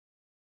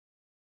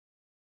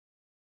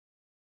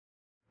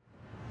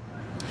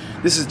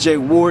This is Jay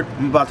Ward.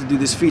 I'm about to do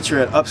this feature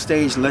at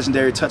Upstage,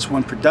 legendary Touch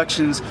One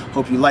Productions.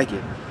 Hope you like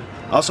it.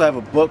 I also have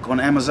a book on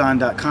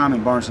Amazon.com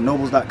and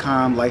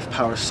BarnesandNobles.com, Life,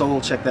 Power,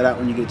 Soul. Check that out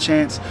when you get a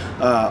chance.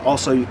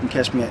 Also, you can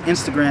catch me at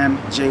Instagram,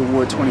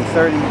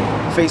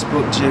 JWard2030,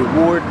 Facebook, Jay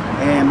Ward,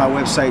 and my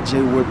website,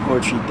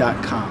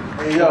 JWardPoetry.com.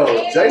 Hey, yo,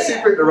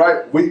 JC picked the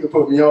right week to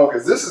put me on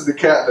because this is the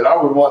cat that I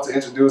would want to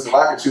introduce if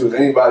I could choose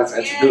anybody to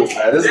introduce,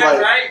 man. This is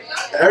like,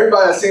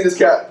 everybody that's seen this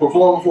cat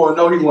perform before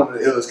know he's one of the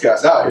illest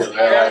cats out here,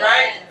 man.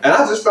 Like, and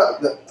I just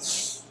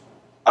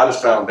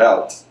found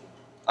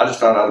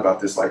out about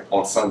this like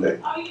on Sunday.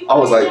 I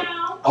was like,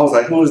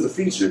 who is the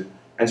feature?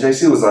 And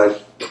JC was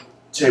like,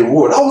 Jay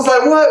Ward. I was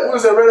like, what? Who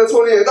was that? Red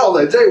 28? I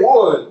was like, Jay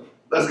Ward.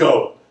 Let's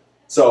go.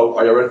 So,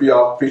 are y'all ready for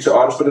y'all feature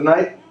artist for the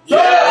night?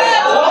 Yeah!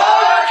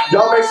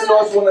 Y'all make some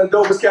noise for one of the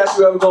dopest cats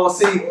you ever gonna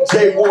see.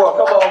 Jay Ward.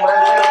 Come on,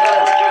 man.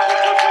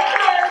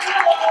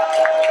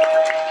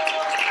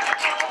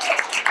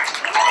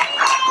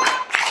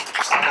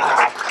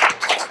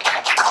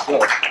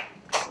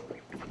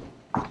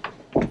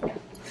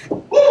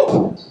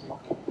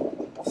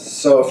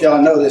 So if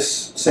y'all know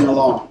this, sing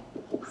along.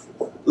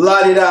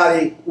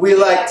 La-di-da-di, we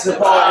like to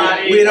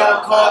party, we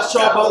don't cause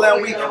trouble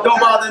and we don't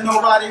bother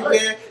nobody,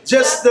 we're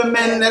just the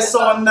men that's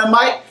on the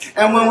mic,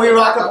 and when we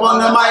rock up on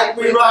the mic,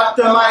 we rock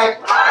the mic.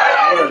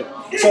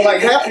 So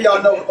like half of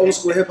y'all know old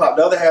school hip hop,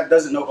 the other half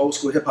doesn't know old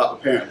school hip hop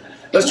apparently.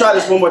 Let's try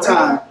this one more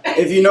time.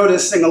 If you know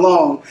this, sing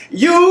along.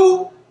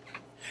 You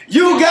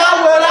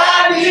got what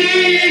I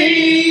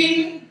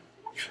need,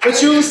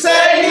 but you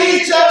say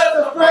he's just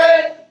a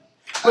friend.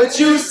 But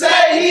you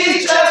say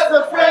he's just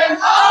a friend.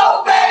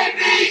 Oh,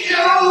 baby,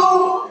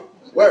 you.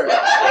 Word.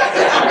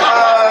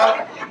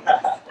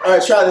 All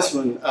right, try this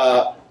one.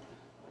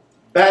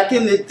 Back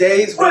in the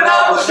days when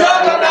I was young,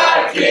 I'm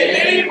not a kid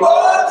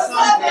anymore.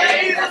 Some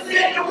days I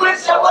sit and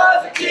wish I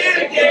was a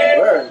kid again.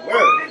 Word.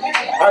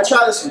 All right,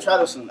 try this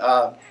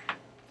one.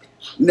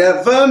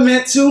 Never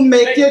meant to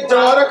make your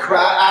daughter cry.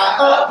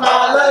 I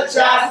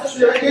apologize for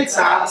tricking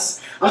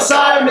times. I'm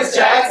sorry, Miss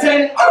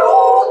Jackson.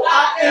 Oh,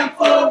 I am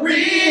for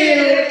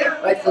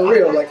real. Like for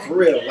real, like for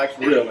real, like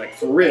for real, like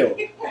for real.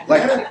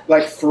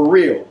 Like for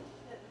real.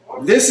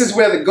 This is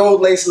where the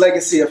gold-laced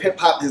legacy of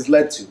hip-hop has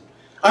led to.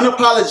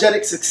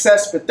 Unapologetic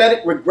success,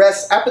 pathetic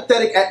regress,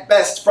 apathetic at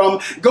best.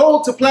 From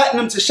gold to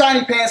platinum to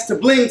shiny pants to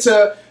bling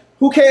to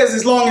who cares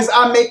as long as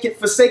I make it,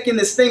 forsaking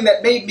this thing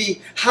that made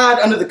me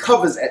hide under the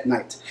covers at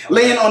night.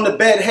 Laying on the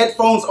bed,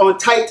 headphones on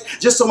tight,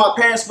 just so my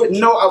parents wouldn't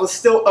know I was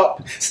still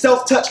up.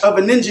 Stealth touch of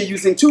a ninja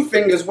using two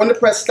fingers, one to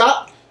press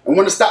stop and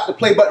one to stop the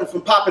play button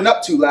from popping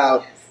up too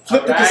loud.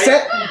 Flip the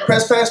cassette,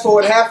 press fast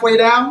forward halfway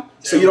down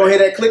so you don't hear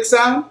that click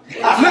sound.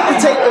 Flip the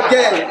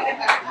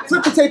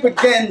tape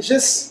again,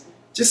 just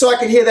so I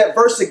could hear that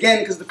verse again,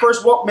 because the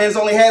first Walkmans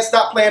only had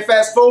stop playing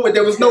fast forward.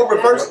 There was no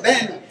reverse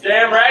then.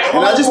 Damn right.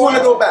 And I just want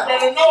to go back.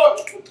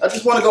 I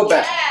just want to go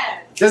back.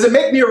 Does it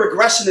make me a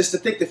regressionist to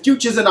think the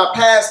future's in our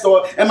past,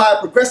 or am I a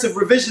progressive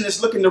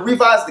revisionist looking to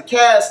revise the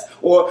cast,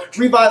 or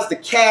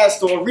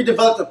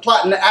redevelop the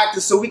plot and the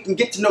actors so we can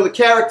get to know the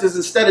characters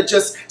instead of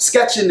just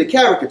sketching the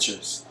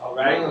caricatures? All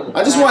right.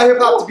 I just want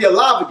hip-hop to be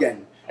alive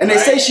again. And they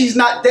say she's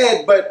not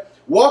dead, but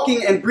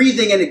walking and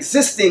breathing and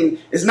existing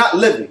is not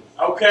living.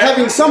 Okay.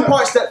 Having some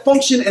parts that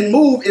function and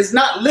move is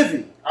not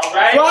living. All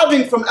right.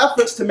 Thriving from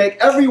efforts to make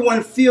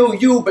everyone feel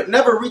you, but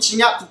never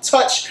reaching out to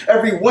touch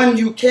everyone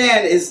you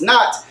can is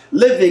not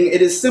living.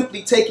 It is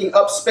simply taking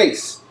up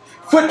space.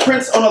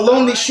 Footprints on a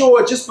lonely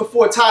shore just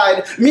before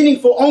tide,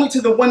 meaningful only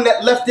to the one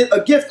that left it,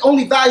 a gift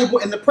only valuable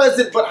in the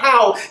present, but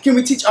how can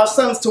we teach our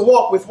sons to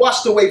walk with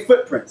washed away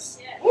footprints?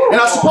 And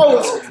I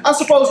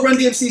suppose Run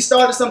DMC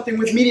started something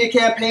with media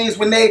campaigns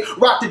when they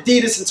rocked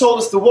Adidas and told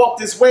us to walk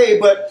this way,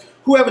 but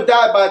whoever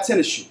died by a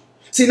tennis shoe?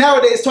 See,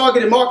 nowadays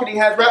targeted marketing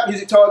has rap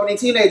music targeting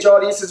teenage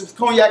audiences with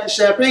cognac and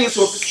champagne,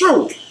 so if it's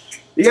true,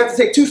 you have to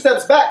take 2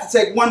 steps back to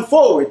take 1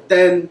 forward.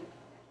 Then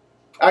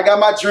I got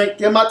my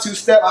drink and my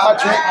 2-step, my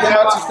drink and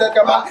my 2-step,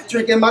 got my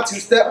drink and my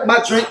 2-step, my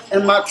drink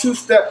and my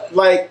 2-step,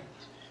 like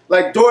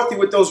Dorothy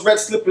with those red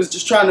slippers,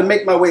 just trying to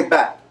make my way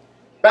back.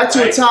 Back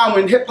to a time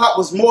when hip-hop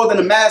was more than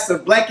a mass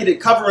of blanketed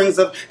coverings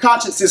of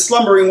consciences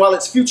slumbering while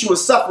its future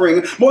was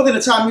suffering. More than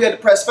a time you had to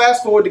press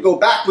fast forward to go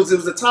backwards. It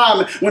was a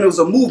time when it was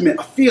a movement,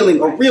 a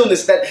feeling, a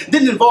realness that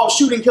didn't involve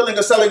shooting, killing,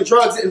 or selling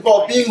drugs. It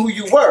involved being who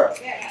you were.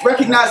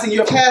 Recognizing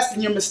your past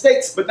and your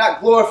mistakes, but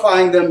not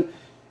glorifying them.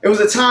 It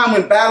was a time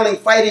when battling,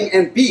 fighting,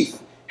 and beef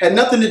had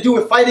nothing to do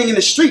with fighting in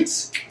the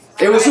streets.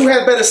 It was who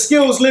had better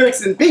skills,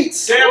 lyrics, and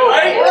beats. It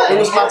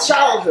was my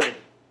childhood.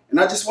 And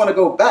I just want to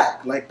go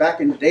back, like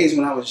back in the days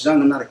when I was young.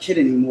 I'm not a kid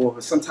anymore,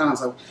 but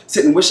sometimes I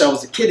sit and wish I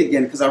was a kid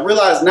again, because I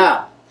realize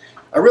now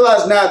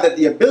that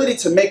the ability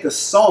to make a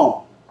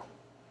song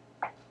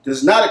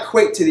does not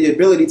equate to the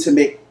ability to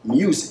make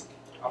music.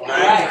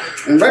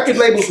 And record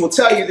labels will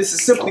tell you this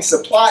is simply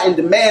supply and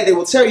demand. They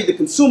will tell you the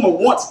consumer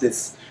wants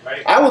this.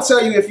 I will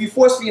tell you, if you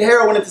force-feed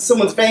heroin into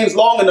someone's veins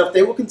long enough,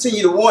 they will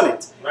continue to want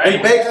it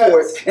and beg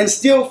for it and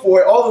steal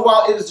for it, all the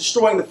while it is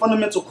destroying the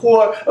fundamental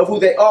core of who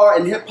they are,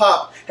 and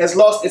hip-hop has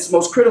lost its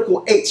most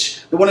critical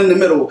H, the one in the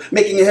middle,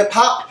 making a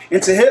hip-hop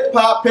into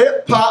hip-hop,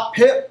 hip-hop,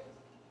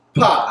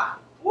 hip-hop.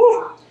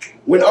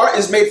 When art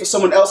is made for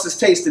someone else's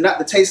taste and not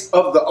the taste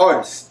of the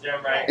artist,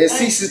 it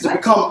ceases to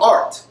become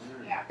art.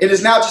 It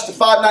is now just a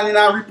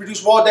 $5.99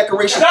 reproduced wall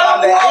decoration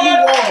found at any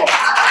Walmart.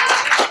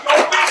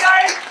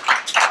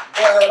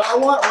 But I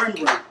want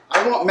Rembrandt.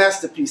 I want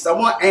Masterpiece. I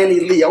want Annie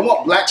Lee. I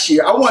want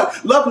Blackshear. I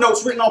want love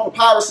notes written on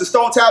papyrus and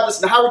stone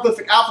tablets and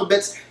hieroglyphic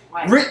alphabets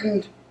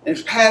written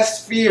in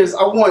past fears.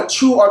 I want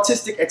true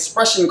artistic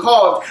expression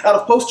carved out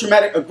of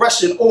post-traumatic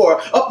aggression or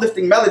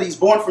uplifting melodies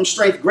born from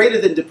strength greater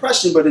than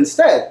depression. But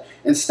instead,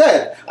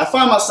 I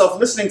find myself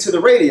listening to the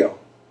radio.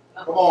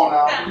 Come on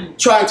now.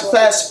 Trying to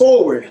fast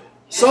forward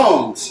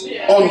songs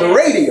on the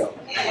radio,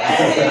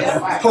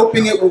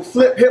 hoping it will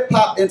flip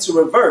hip-hop into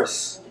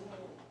reverse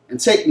and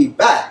take me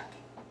back.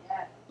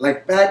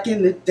 Like back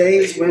in the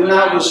days when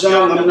I was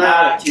young, I'm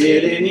not a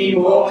kid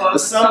anymore. But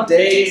some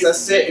days I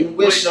sit and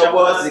wish I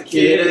was a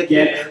kid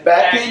again.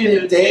 Back in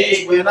the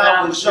days when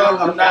I was young,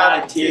 I'm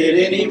not a kid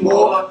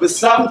anymore. But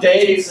some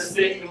days I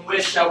sit and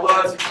wish I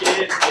was a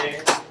kid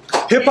again.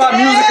 Hip-hop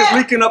music is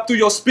leaking up through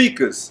your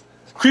speakers.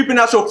 Creeping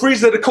out your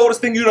freezer, the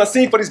coldest thing you done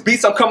seen for these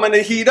beats, I'm coming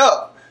to heat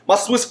up. My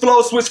switch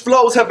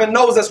flows, heaven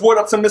knows that's word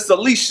up to Miss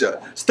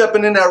Alicia.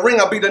 Stepping in that ring,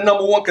 I'll be the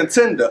 #1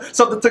 contender.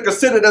 Something to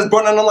consider that's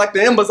burning on like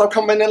the embers. I'm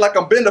coming in like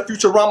I'm Bender.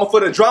 Futurama for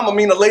the drama,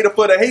 meaner later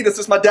for the haters.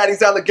 Since my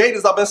daddy's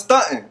alligators, I've been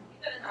stunting.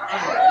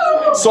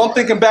 So I'm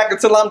thinking back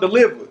until I'm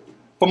delivered.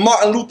 From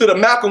Martin Luther to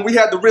Malcolm, we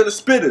had the realest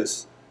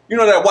spitters. You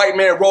know that white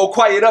man roll,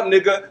 quiet up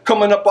nigga.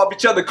 Coming up off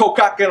each other,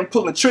 cock and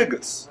pulling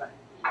triggers.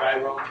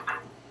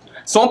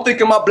 So I'm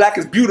thinking my black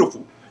is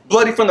beautiful.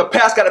 Bloody from the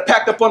past, got it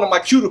packed up under my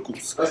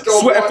cuticles.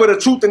 Sweating for the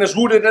truth and it's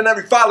rooted in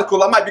every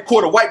follicle. I might be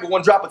quarter white, but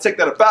one drop will take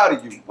that up out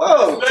of you.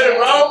 Whoa.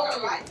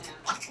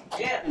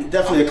 I'm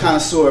definitely a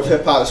connoisseur of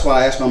hip-hop. That's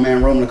why I asked my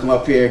man Roman to come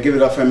up here. Give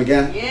it up for him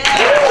again. Yeah.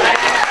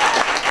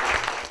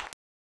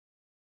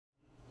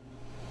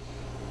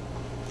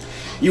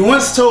 You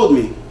once told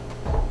me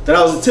that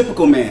I was a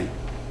typical man,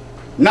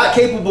 not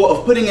capable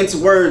of putting into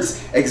words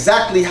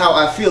exactly how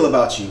I feel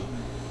about you.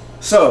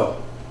 So,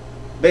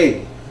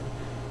 baby,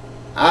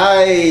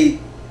 I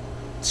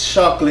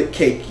chocolate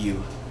cake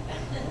you.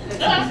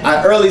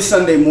 I early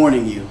Sunday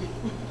morning you.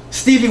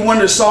 Stevie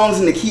Wonder songs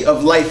in the key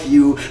of life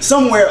you.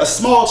 Somewhere a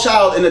small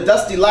child in a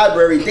dusty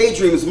library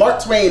daydreams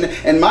Mark Twain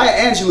and Maya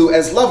Angelou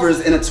as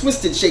lovers in a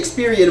twisted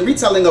Shakespearean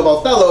retelling of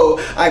Othello.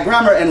 I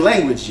grammar and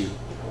language you.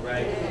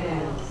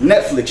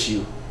 Netflix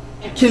you.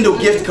 Kindle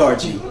gift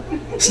card you.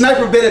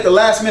 Sniper bid at the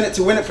last minute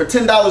to win it for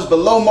 $10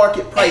 below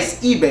market price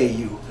eBay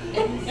you.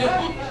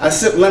 I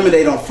sip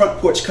lemonade on front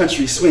porch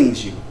country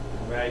swings you.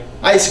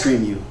 Ice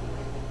cream you.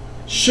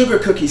 Sugar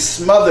cookies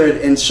smothered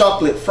in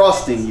chocolate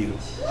frosting you.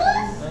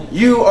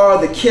 You are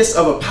the kiss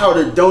of a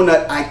powdered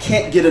donut, I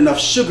can't get enough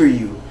sugar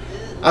you.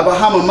 I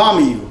Bahama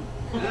Mama you.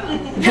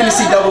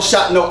 Hennessy double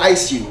shot, no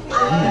ice you.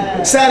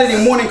 Saturday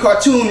morning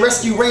cartoon,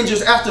 Rescue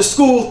Rangers after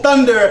school,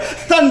 Thunder,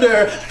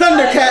 Thunder,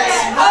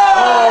 Thundercats.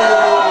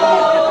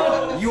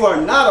 Oh, you are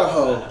not a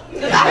hoe.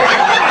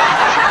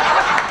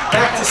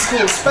 Back to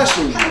school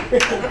special you.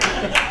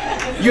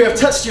 You have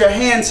touched your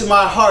hand to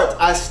my heart,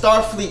 I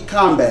Starfleet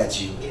combat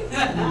you.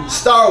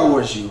 Star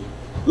Wars you.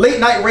 Late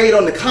night raid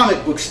on the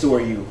comic book store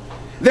you.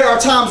 There are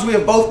times we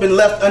have both been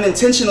left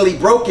unintentionally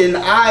broken,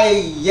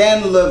 I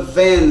Jan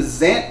Van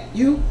Zant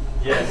you.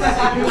 Yes.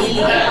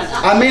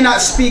 I may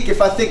not speak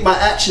if I think my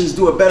actions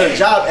do a better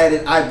job at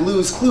it, I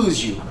Blues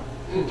Clues you.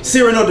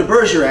 Cyrano de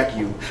Bergerac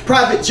you.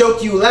 Private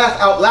joke you, laugh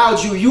out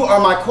loud you, you are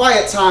my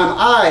quiet time,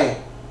 I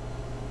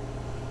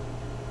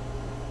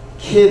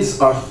Kids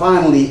are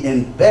finally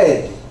in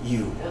bed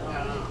you.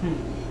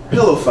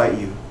 Pillow fight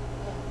you.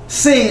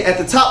 Sing at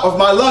the top of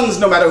my lungs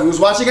no matter who's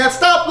watching at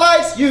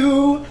stoplights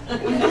you.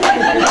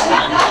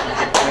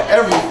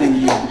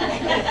 Everything you.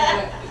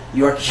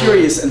 You are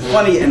curious and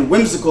funny and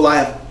whimsical. I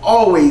have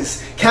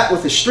always cat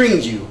with a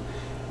string you.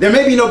 There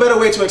may be no better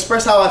way to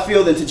express how I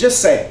feel than to just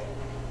say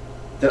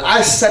that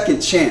I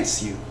second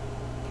chance you.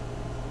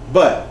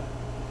 But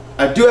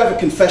I do have a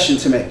confession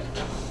to make.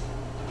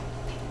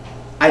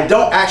 I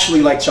don't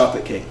actually like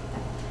chocolate cake.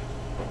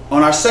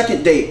 On our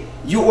second date,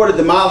 you ordered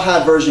the Mile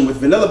High version with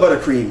vanilla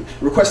buttercream,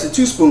 requested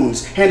 2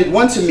 spoons, handed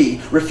 1 to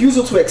me,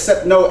 refusal to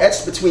accept no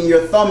etched between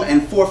your thumb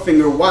and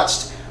forefinger,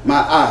 watched my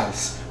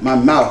eyes, my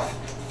mouth,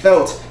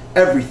 felt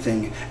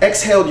everything,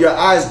 exhaled your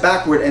eyes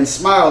backward and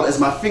smiled as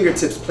my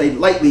fingertips played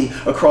lightly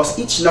across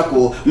each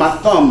knuckle, my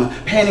thumb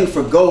panning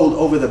for gold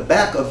over the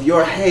back of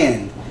your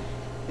hand.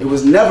 It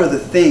was never the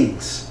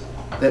things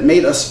that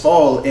made us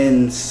fall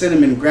in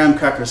cinnamon graham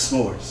cracker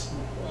s'mores.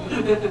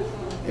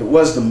 It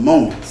was the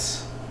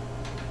moments.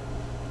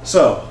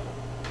 So,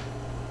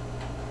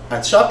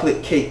 I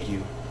chocolate cake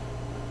you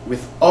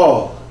with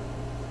all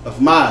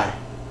of my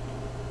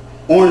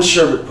orange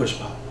sherbet push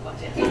pop.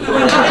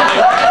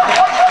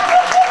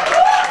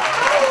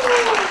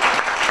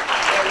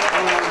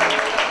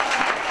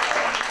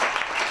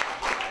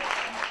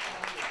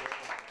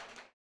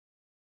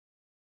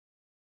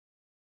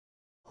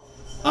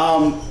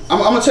 I'm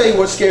gonna tell you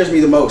what scares me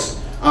the most.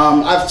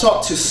 I've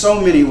talked to so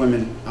many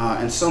women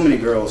and so many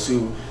girls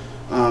who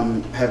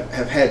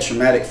have had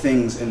traumatic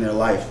things in their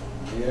life.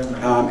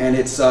 Yeah, and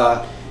it's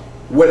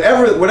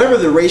whatever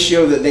the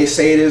ratio that they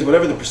say it is,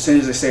 whatever the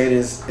percentage they say it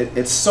is,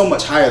 it's so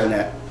much higher than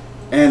that.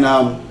 And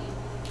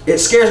it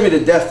scares me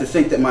to death to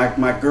think that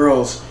my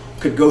girls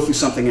could go through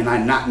something and I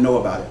not know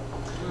about it.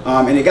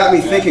 And it got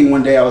me thinking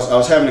one day. I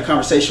was having a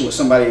conversation with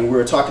somebody and we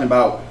were talking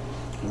about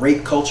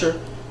rape culture.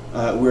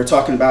 We were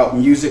talking about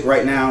music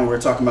right now, and we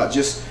were talking about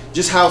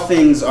just how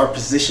things are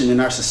positioned in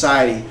our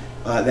society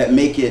that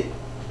make it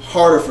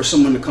harder for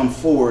someone to come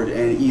forward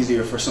and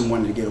easier for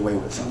someone to get away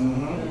with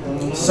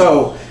something.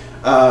 So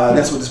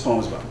that's what this poem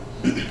is about.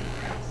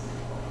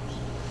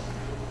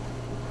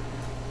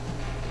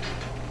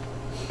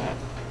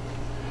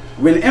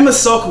 When Emma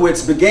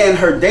Sulkowicz began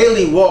her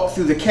daily walk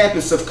through the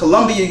campus of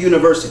Columbia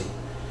University,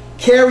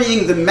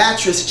 carrying the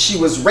mattress she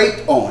was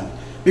raped on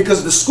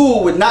because the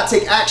school would not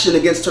take action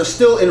against her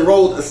still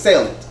enrolled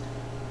assailant.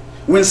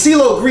 When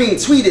CeeLo Green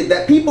tweeted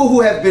that people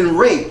who have been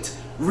raped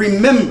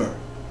remember,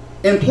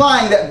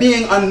 implying that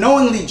being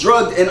unknowingly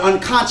drugged and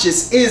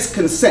unconscious is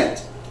consent.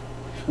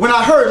 When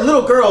I heard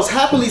little girls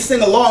happily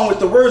sing along with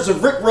the words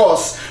of Rick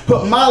Ross,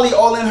 put Molly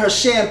all in her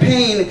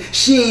champagne,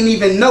 she ain't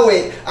even know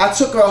it. I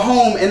took her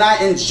home and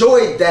I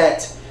enjoyed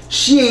that,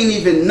 she ain't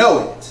even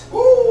know it.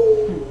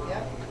 Ooh.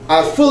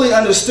 I fully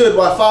understood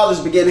why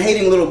fathers begin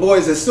hating little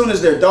boys as soon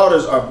as their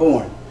daughters are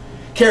born.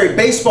 Carry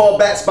baseball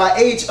bats by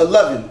age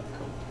 11.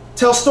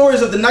 Tell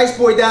stories of the nice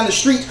boy down the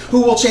street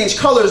who will change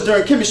colors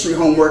during chemistry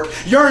homework,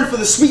 yearn for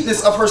the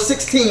sweetness of her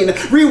 16,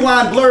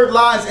 rewind blurred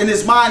lines in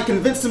his mind,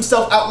 convince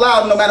himself out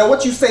loud, no matter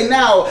what you say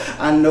now,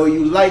 I know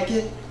you like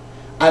it,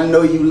 I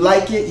know you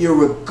like it,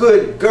 you're a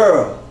good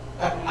girl.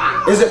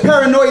 Is it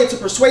paranoia to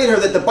persuade her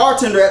that the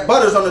bartender at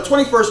Butters on her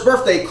 21st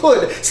birthday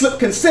could slip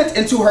consent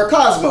into her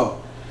Cosmo?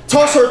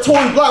 Toss her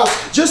torn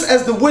blouse just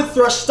as the wood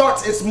thrush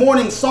starts its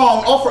morning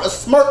song, offer a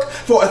smirk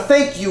for a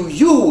thank you,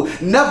 you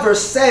never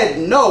said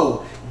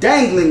no.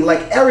 Dangling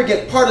like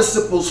arrogant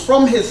participles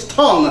from his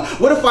tongue.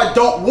 What if I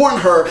don't warn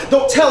her,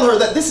 don't tell her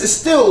that this is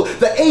still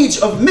the age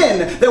of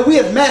men, that we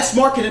have mass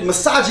marketed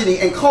misogyny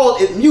and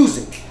called it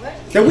music,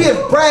 that we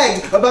have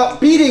bragged about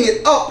beating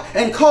it up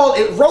and called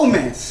it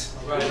romance,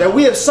 that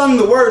we have sung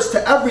the words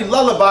to every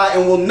lullaby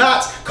and will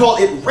not call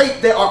it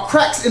rape. There are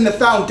cracks in the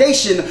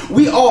foundation,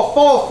 we all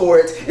fall for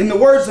it. In the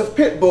words of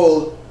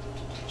Pitbull,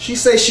 she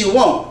say she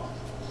won't,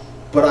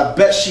 but I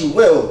bet she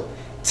will.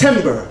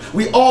 Timber,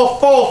 we all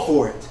fall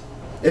for it.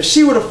 If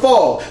she were to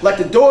fall, like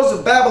the doors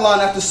of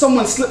Babylon after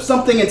someone slipped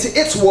something into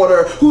its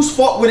water, whose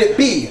fault would it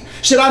be?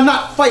 Should I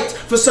not fight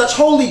for such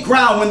holy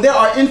ground when there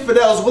are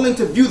infidels willing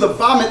to view the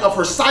vomit of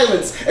her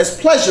silence as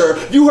pleasure,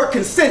 view her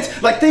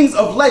consent like things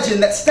of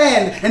legend that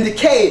stand and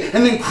decay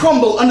and then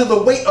crumble under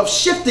the weight of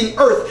shifting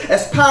earth,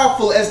 as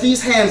powerful as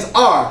these hands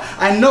are?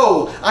 I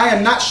know I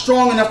am not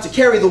strong enough to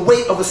carry the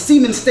weight of a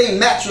semen-stained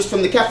mattress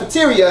from the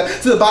cafeteria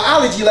to the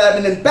biology lab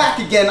and then back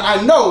again.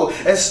 I know,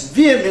 as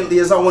vehemently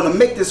as I want to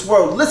make this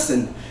world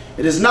listen,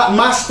 it is not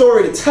my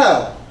story to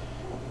tell,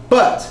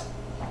 but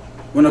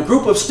when a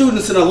group of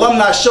students and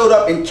alumni showed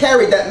up and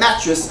carried that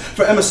mattress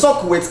for Emma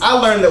Sulkowicz, I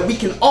learned that we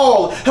can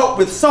all help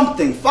with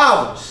something.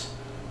 Fathers,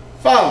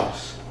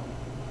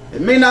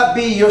 it may not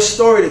be your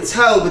story to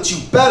tell, but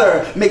you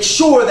better make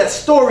sure that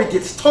story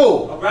gets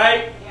told. All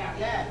right?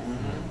 Yeah.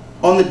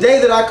 On the day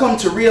that I come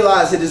to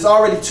realize it is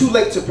already too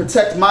late to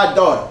protect my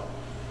daughter,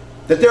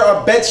 that there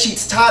are bed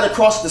sheets tied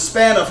across the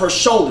span of her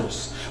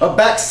shoulders, a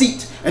back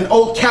seat, an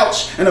old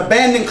couch, an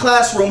abandoned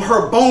classroom,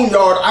 her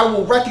boneyard, I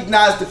will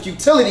recognize the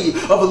futility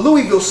of a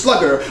Louisville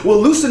slugger,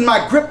 will loosen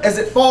my grip as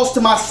it falls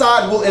to my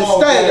side, will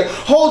instead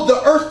hold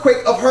the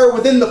earthquake of her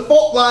within the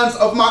fault lines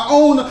of my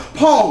own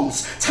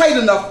palms, tight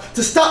enough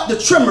to stop the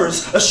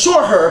tremors,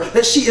 assure her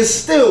that she is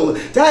still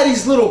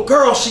daddy's little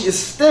girl, she is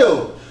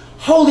still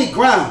holy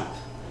ground,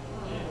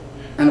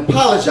 and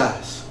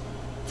apologize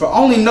for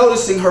only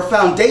noticing her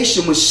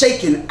foundation was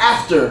shaken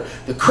after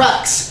the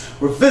cracks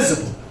were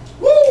visible.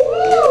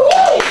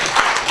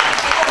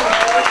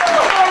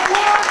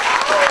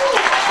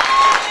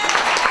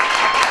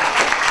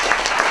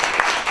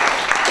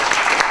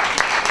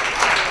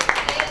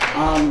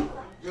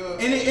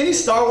 Any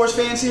Star Wars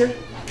fans here?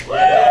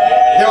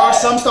 There are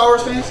some Star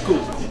Wars fans?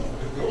 Cool.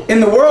 In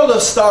the world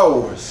of Star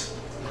Wars,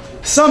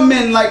 some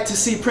men like to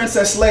see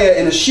Princess Leia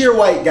in a sheer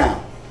white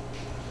gown,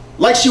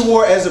 like she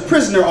wore as a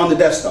prisoner on the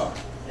Death Star.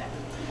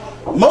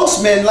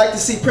 Most men like to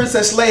see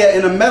Princess Leia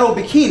in a metal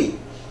bikini,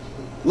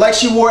 like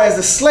she wore as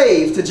a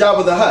slave to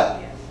Jabba the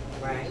Hutt.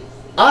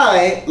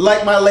 I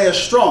like my Leia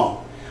strong.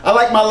 I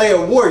like my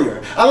Leia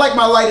warrior. I like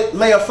my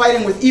Leia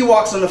fighting with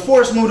Ewoks on the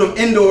Forest Moon of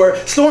Endor,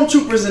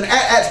 stormtroopers and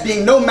AT-ATs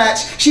being no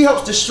match. She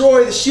helps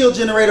destroy the shield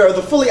generator of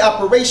the fully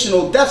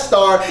operational Death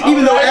Star,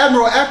 even though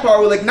Admiral Akbar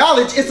will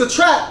acknowledge it's a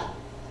trap.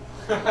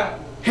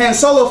 Han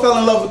Solo fell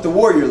in love with the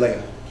warrior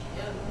Leia,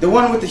 the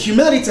one with the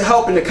humility to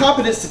help and the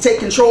competence to take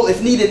control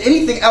if needed.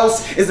 Anything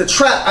else is a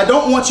trap. I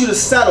don't want you to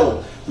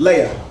settle,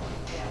 Leia.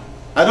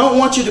 I don't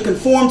want you to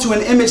conform to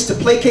an image to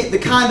placate the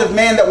kind of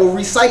man that will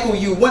recycle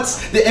you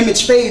once the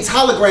image fades.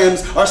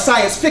 Holograms are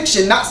science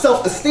fiction, not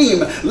self-esteem.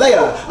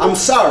 Leia, I'm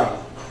sorry.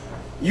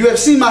 You have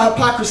seen my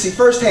hypocrisy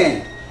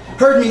firsthand.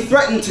 Heard me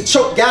threaten to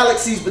choke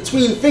galaxies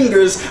between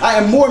fingers. I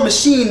am more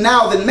machine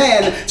now than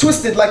man,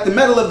 twisted like the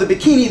metal of the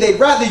bikini they'd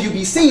rather you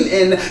be seen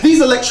in.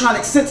 These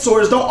electronic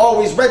sensors don't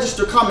always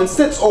register common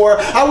sense, or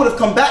I would have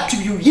come back to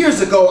you years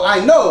ago.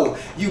 I know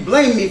you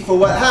blame me for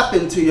what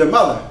happened to your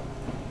mother.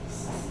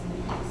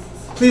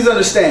 Please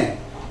understand,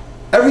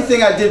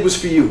 everything I did was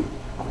for you.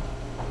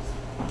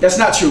 That's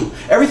not true.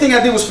 Everything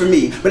I did was for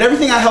me, but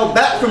everything I held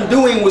back from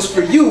doing was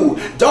for you.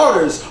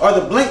 Daughters are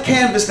the blank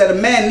canvas that a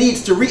man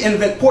needs to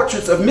reinvent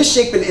portraits of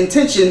misshapen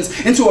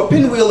intentions into a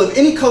pinwheel of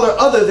any color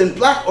other than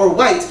black or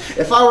white.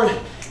 If I were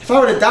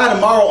to die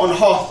tomorrow on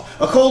Hoth,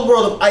 a cold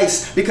world of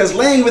ice, because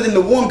laying within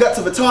the warm guts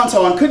of a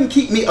tauntaun couldn't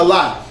keep me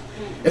alive.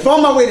 If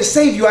on my way to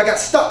save you I got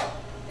stuck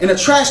in a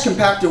trash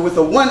compactor with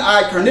a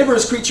one-eyed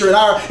carnivorous creature and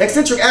our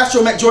eccentric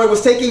astromech droid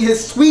was taking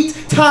his sweet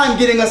time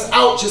getting us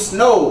out, just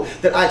know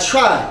that I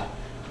tried.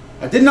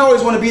 I didn't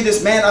always want to be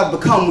this man I've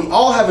become. We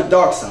all have a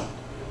dark side.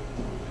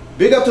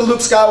 Big up to Luke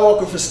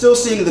Skywalker for still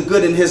seeing the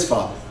good in his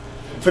father,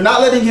 for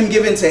not letting him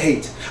give in to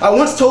hate. I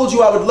once told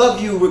you I would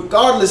love you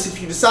regardless if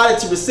you decided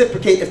to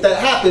reciprocate. If that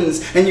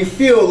happens and you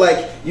feel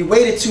like you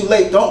waited too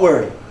late, don't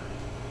worry.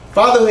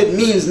 Fatherhood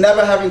means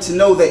never having to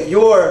know that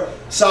you're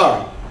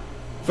sorry.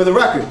 For the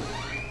record,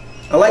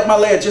 I like my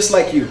Leia just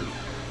like you.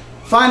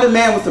 Find a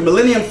man with a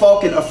Millennium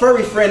Falcon, a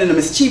furry friend, and a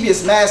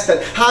mischievous mask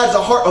that hides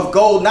a heart of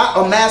gold, not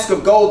a mask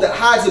of gold that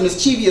hides a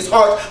mischievous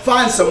heart.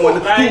 Find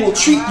someone who will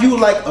treat you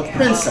like a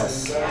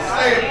princess,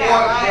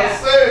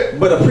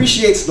 but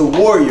appreciates the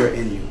warrior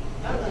in you.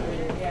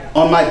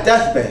 On my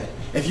deathbed,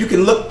 if you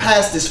can look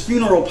past this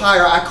funeral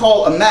pyre I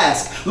call a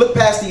mask, look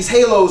past these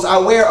halos I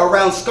wear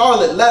around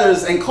scarlet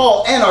letters and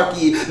call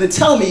anarchy, then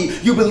tell me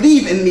you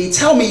believe in me,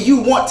 tell me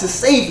you want to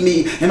save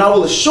me, and I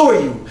will assure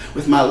you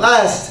with my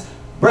last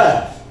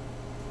breath,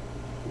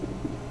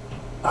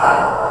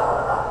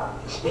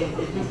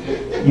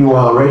 you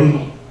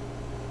already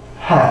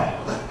have.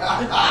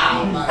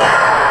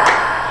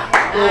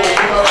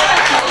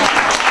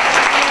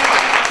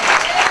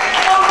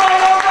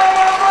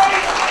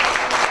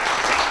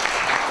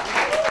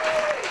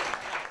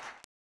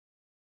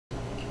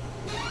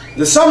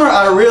 The summer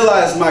I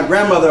realized my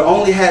grandmother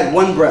only had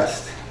one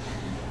breast.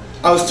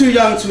 I was too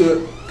young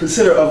to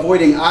consider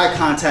avoiding eye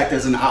contact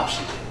as an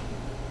option.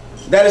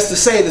 That is to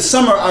say, the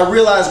summer I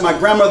realized my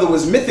grandmother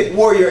was mythic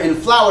warrior in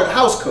flowered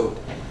housecoat.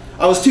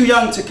 I was too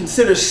young to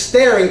consider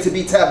staring to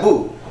be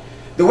taboo.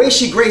 The way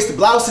she graced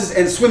blouses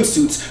and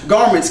swimsuits,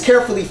 garments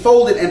carefully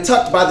folded and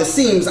tucked by the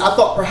seams, I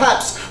thought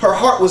perhaps her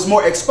heart was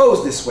more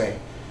exposed this way.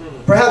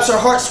 Perhaps her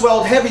heart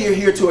swelled heavier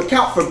here to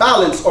account for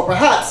balance, or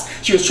perhaps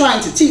she was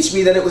trying to teach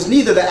me that it was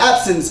neither the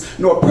absence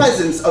nor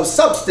presence of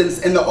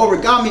substance in the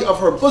origami of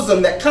her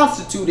bosom that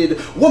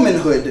constituted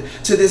womanhood.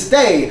 To this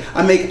day,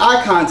 I make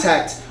eye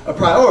contact a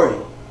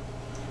priority.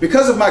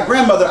 Because of my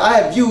grandmother, I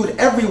have viewed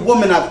every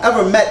woman I've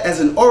ever met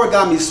as an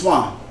origami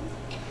swan.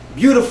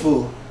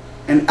 Beautiful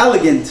and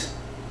elegant,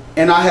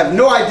 and I have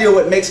no idea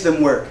what makes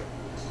them work.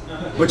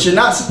 But you're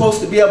not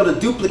supposed to be able to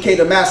duplicate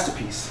a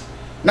masterpiece.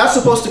 Not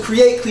supposed to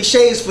create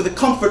cliches for the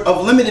comfort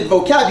of limited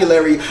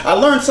vocabulary. I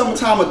learned some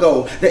time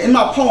ago that in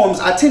my poems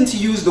I tend to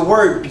use the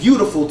word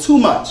beautiful too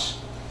much.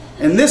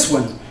 In this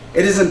one,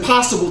 it is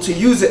impossible to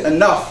use it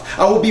enough.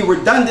 I will be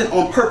redundant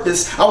on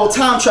purpose. I will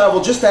time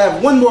travel just to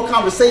have one more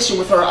conversation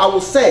with her. I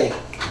will say,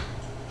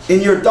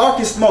 in your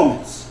darkest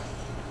moments,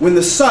 when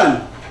the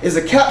sun is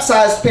a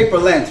capsized paper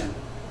lantern,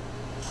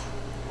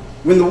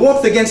 when the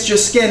warmth against your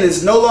skin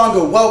is no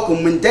longer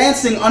welcome, when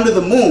dancing under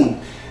the moon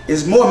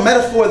is more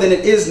metaphor than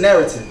it is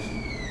narrative,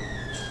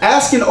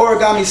 ask an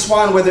origami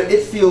swan whether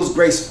it feels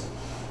graceful.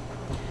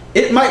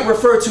 It might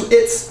refer to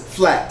its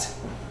flat,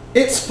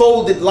 its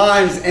folded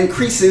lines and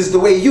creases the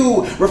way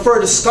you refer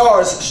to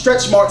scars,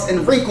 stretch marks,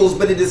 and wrinkles,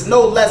 but it is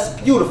no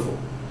less beautiful.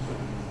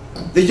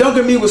 The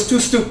younger me was too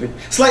stupid,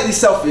 slightly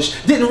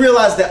selfish, didn't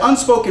realize that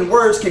unspoken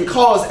words can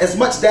cause as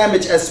much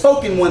damage as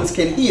spoken ones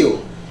can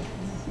heal.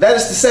 That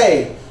is to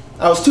say,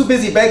 I was too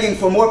busy begging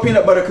for more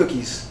peanut butter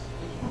cookies.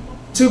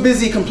 Too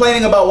busy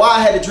complaining about why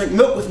I had to drink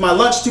milk with my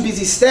lunch, too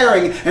busy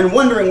staring and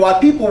wondering why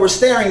people were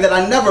staring, that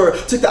I never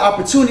took the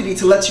opportunity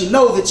to let you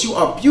know that you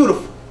are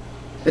beautiful.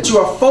 That you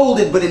are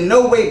folded but in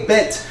no way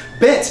bent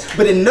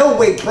but in no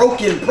way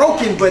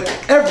broken but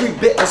every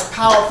bit as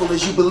powerful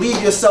as you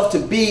believe yourself to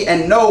be,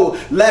 and no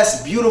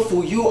less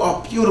beautiful. You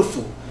are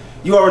beautiful.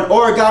 You are an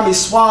origami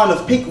swan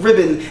of pink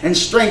ribbon and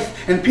strength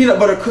and peanut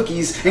butter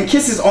cookies and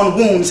kisses on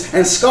wounds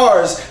and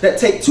scars that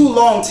take too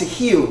long to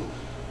heal.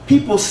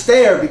 People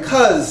stare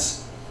because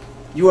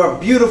you are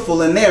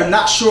beautiful and they are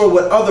not sure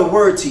what other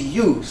word to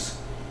use.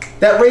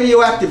 That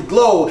radioactive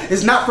glow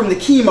is not from the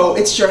chemo,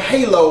 it's your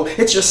halo,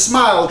 it's your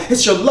smile,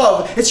 it's your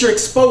love, it's your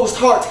exposed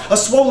heart, a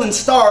swollen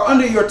star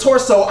under your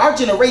torso. Our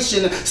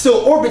generation still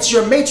orbits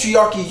your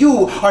matriarchy.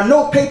 You are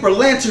no paper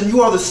lantern,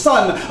 you are the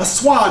sun, a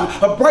swan,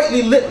 a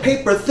brightly lit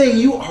paper thing.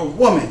 You are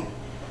woman,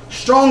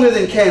 stronger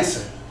than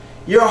cancer,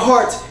 Your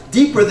heart,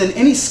 deeper than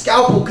any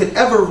scalpel could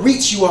ever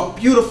reach. You are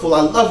beautiful.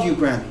 I love you,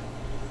 Grammy.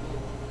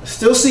 I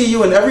still see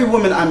you in every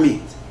woman I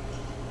meet.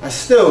 I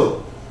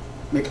still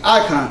make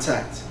eye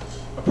contact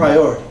a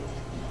priority.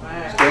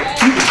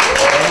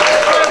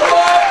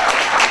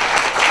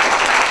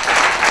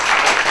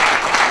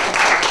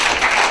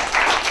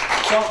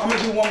 So I'm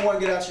going to do one more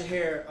and get out your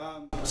hair.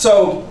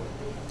 So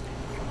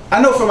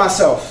I know for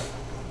myself,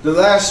 the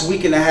last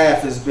week and a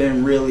half has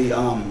been really,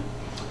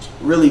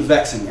 really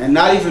vexing. And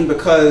not even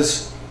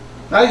because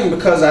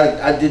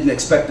I didn't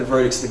expect the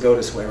verdicts to go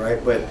this way,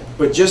 right?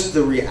 But just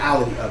the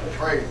reality of it.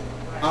 Right.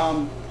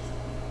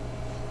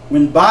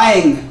 When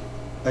buying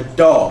a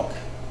dog.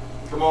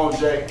 Come on,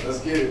 Jay. Let's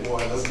get it, boy.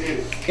 Let's get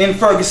it. In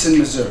Ferguson,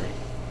 Missouri,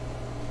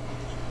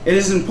 it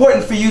is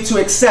important for you to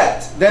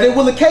accept that it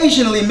will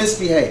occasionally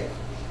misbehave.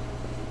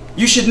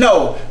 You should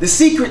know the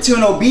secret to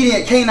an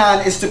obedient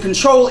canine is to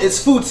control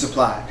its food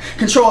supply.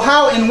 Control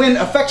how and when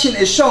affection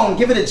is shown.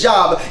 Give it a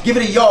job, give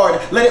it a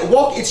yard, let it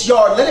walk its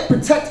yard, let it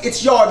protect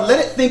its yard,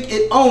 let it think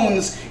it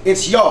owns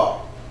its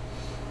yard.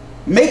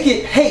 Make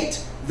it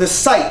hate the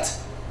sight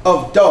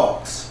of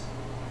dogs.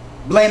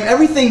 Blame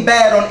everything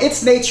bad on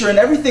its nature and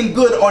everything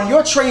good on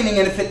your training,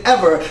 and if it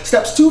ever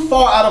steps too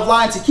far out of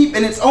line to keep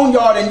in its own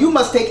yard and you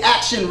must take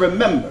action,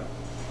 remember,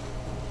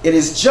 it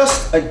is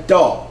just a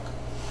dog.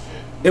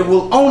 It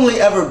will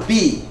only ever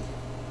be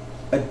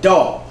a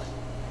dog.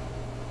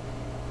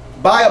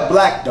 Buy a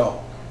black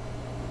dog,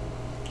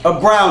 a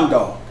brown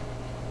dog.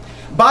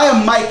 Buy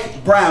a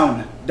Mike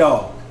Brown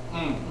dog,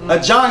 a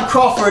John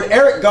Crawford,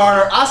 Eric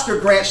Garner, Oscar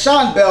Grant,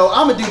 Sean Bell,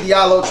 Amadou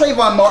Diallo,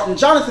 Trayvon Martin,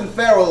 Jonathan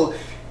Farrell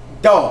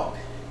dog.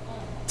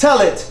 Tell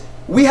it,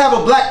 we have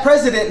a black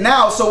president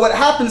now, so what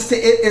happens to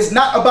it is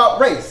not about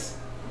race.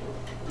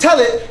 Tell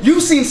it,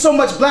 you've seen so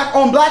much black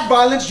on black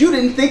violence you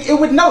didn't think it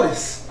would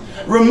notice.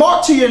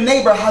 Remark to your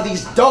neighbor how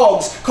these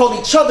dogs call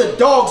each other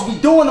dogs. We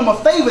doing them a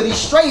favor. These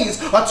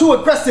strays are too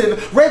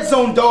aggressive. Red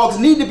zone dogs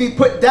need to be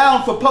put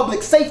down for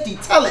public safety.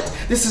 Tell it,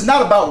 this is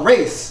not about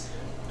race.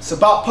 It's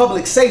about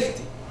public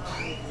safety.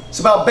 It's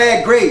about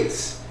bad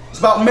grades. It's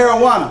about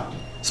marijuana.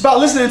 It's about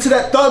listening to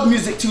that thug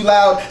music too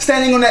loud,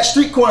 standing on that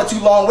street corner too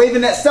long,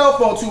 waving that cell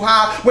phone too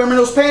high, wearing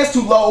those pants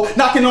too low,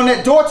 knocking on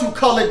that door too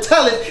colored.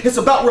 Tell it, it's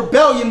about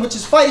rebellion, which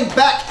is fighting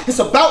back. It's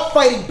about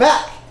fighting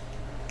back.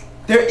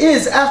 There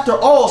is, after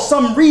all,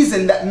 some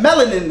reason that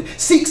melanin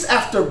seeks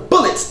after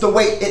bullets the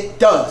way it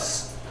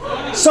does.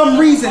 Some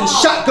reason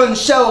shotgun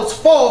shells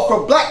fall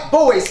for black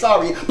boys,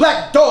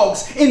 black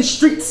dogs in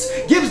streets.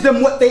 Gives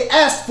them what they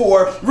asked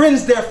for,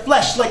 rends their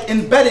flesh like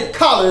embedded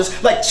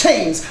collars, like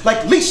chains,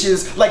 like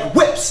leashes, like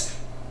whips.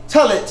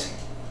 Tell it,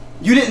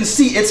 you didn't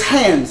see its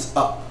hands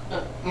up.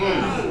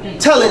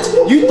 Tell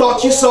it, you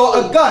thought you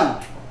saw a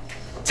gun.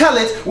 Tell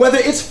it, whether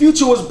its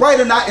future was bright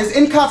or not is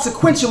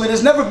inconsequential. It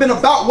has never been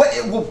about what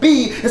it will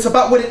be. It's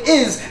about what it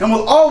is and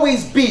will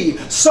always be.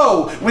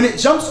 So, when it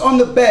jumps on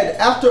the bed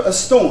after a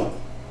storm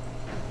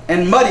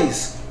and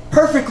muddies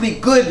perfectly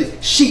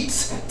good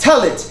sheets,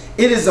 tell it,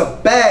 it is a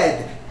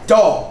bad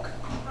dog.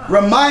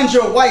 Remind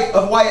your wife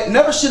of why it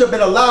never should have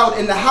been allowed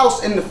in the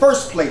house in the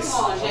first place.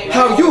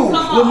 How you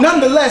will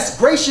nonetheless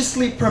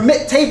graciously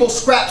permit table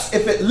scraps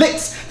if it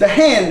licks the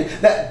hand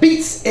that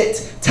beats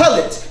it. Tell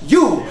it,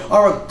 you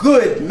are a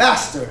good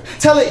master.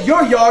 Tell it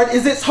your yard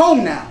is its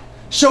home now.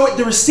 Show it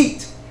the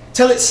receipt.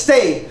 Tell it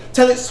stay.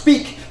 Tell it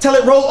speak. Tell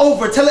it roll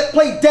over. Tell it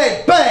play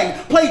dead.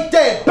 Bang. Play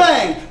dead.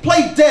 Bang.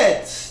 Play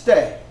dead.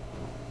 Stay.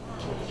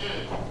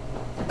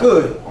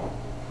 Good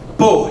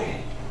boy.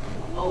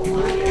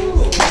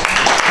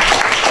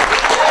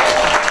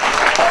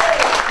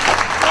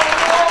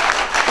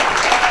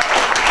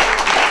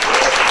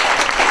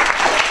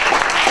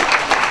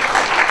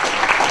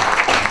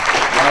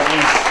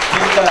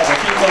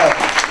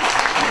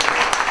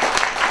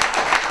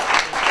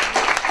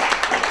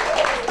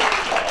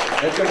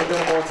 There could have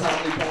been a more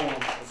timely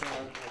poem.